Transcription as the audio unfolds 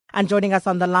And joining us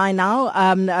on the line now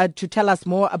to tell us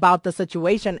more about the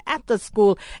situation at the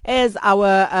school is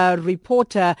our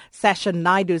reporter, Sashin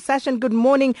Naidu. Sashin, good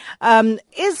morning.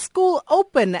 Is school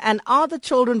open and are the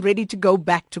children ready to go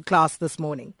back to class this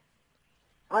morning?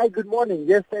 Hi, good morning.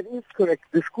 Yes, that is correct.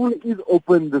 The school is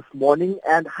open this morning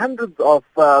and hundreds of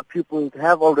pupils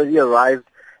have already arrived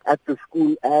at the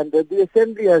school, and the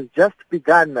assembly has just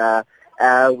begun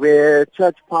where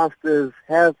church pastors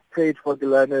have prayed for the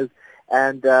learners,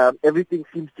 and everything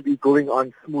seems to be going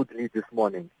on smoothly this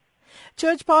morning.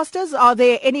 Church pastors, are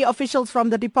there any officials from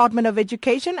the Department of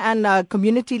Education and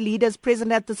community leaders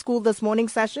present at the school this morning,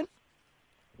 Sashin?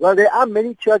 Well, there are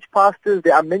many church pastors,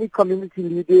 there are many community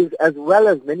leaders, as well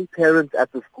as many parents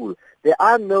at the school. There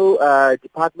are no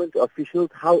department officials.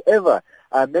 However,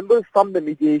 members from the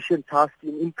mediation task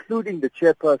team, including the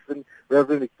chairperson,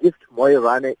 Reverend Gift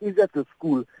Moirane, is at the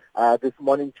school this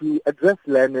morning to address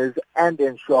learners and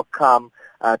ensure calm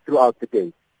throughout the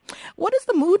day. What is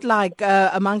the mood like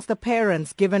amongst the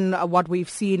parents, given what we've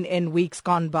seen in weeks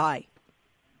gone by?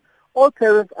 All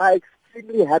parents are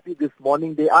extremely happy this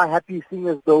morning. They are happy, seeing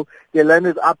as though their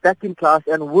learners are back in class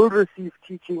and will receive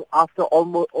teaching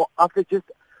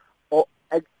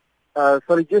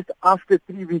just after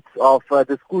 3 weeks of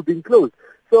the school being closed.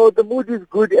 So the mood is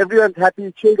good. Everyone's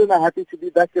happy. Children are happy to be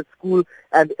back at school,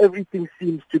 and everything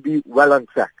seems to be well on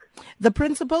track. The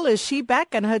principal, is she back,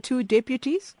 and her two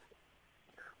deputies?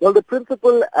 Well, the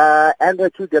principal and her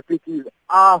two deputies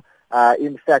are,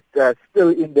 in fact, still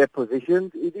in their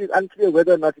positions. It is unclear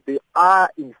whether or not they are,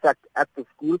 in fact, at the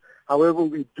school. However,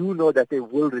 we do know that they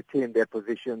will retain their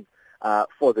positions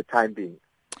for the time being.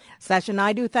 Sashin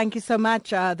Naidu, thank you so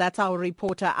much. That's our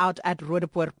reporter out at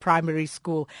Roodepoort Primary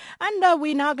School. And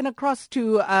we're now going to cross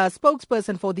to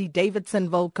spokesperson for the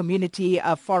Davidsonville Community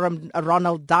Forum,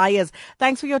 Ronald Dyers.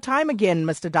 Thanks for your time again,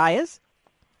 Mr. Dyers.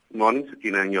 Morning,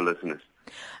 Sakina, and your listeners.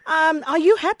 Are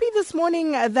you happy this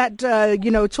morning that,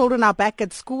 children are back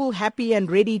at school, happy and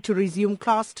ready to resume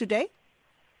class today?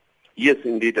 Yes,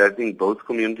 indeed. I think both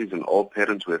communities and all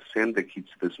parents who have sent their kids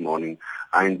this morning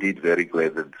are indeed very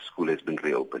glad that the school has been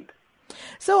reopened.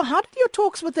 So how did your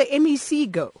talks with the MEC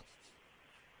go?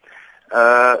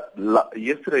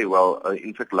 Yesterday,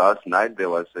 in fact, last night there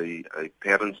was a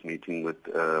parents' meeting with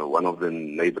one of the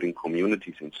neighboring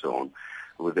communities and so on,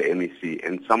 with the MEC,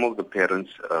 and some of the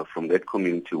parents from that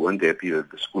community weren't happy that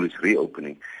the school is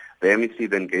reopening. The MEC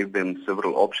then gave them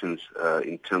several options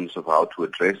in terms of how to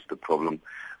address the problem.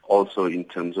 Also, in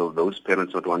terms of those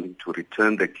parents not wanting to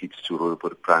return their kids to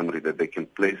Roodepoort Primary, that they can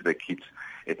place their kids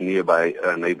at nearby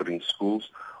neighboring schools,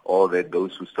 or that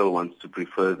those who still want to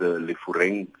prefer the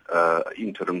Lefureng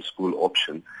interim school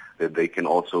option, that they can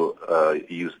also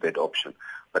use that option.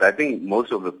 But I think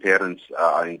most of the parents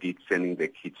are indeed sending their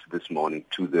kids this morning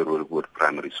to the Roodepoort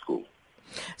Primary School.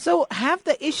 So have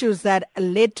the issues that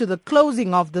led to the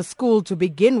closing of the school to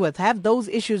begin with, have those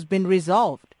issues been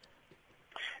resolved?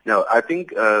 Now, I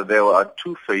think there are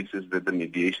two phases that the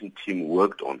mediation team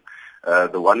worked on.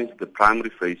 The one is the primary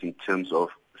phase in terms of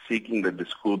seeking that the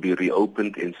school be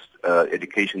reopened and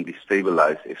education be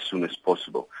stabilized as soon as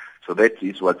possible. So that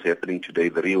is what's happening today,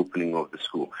 the reopening of the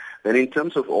school. Then in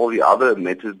terms of all the other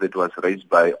matters that was raised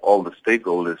by all the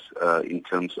stakeholders in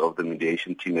terms of the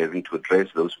mediation team having to address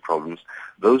those problems,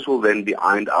 those will then be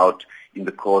ironed out in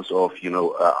the course of,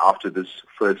 after this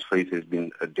first phase has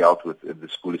been dealt with, the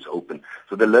school is open.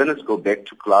 So the learners go back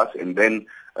to class, and then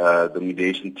the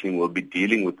mediation team will be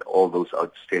dealing with all those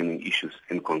outstanding issues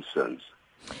and concerns.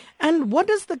 And what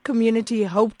does the community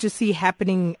hope to see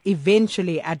happening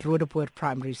eventually at Roodepoort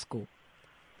Primary School?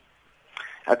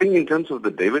 I think in terms of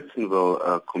the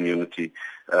Davidsonville community,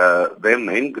 their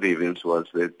main grievance was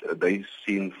that they've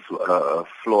seen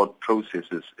flawed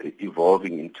processes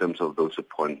evolving in terms of those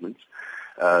appointments.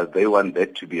 They want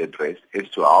that to be addressed. As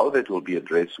to how that will be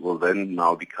addressed will then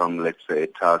now become, let's say, a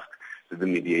task that the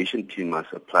mediation team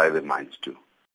must apply their minds to.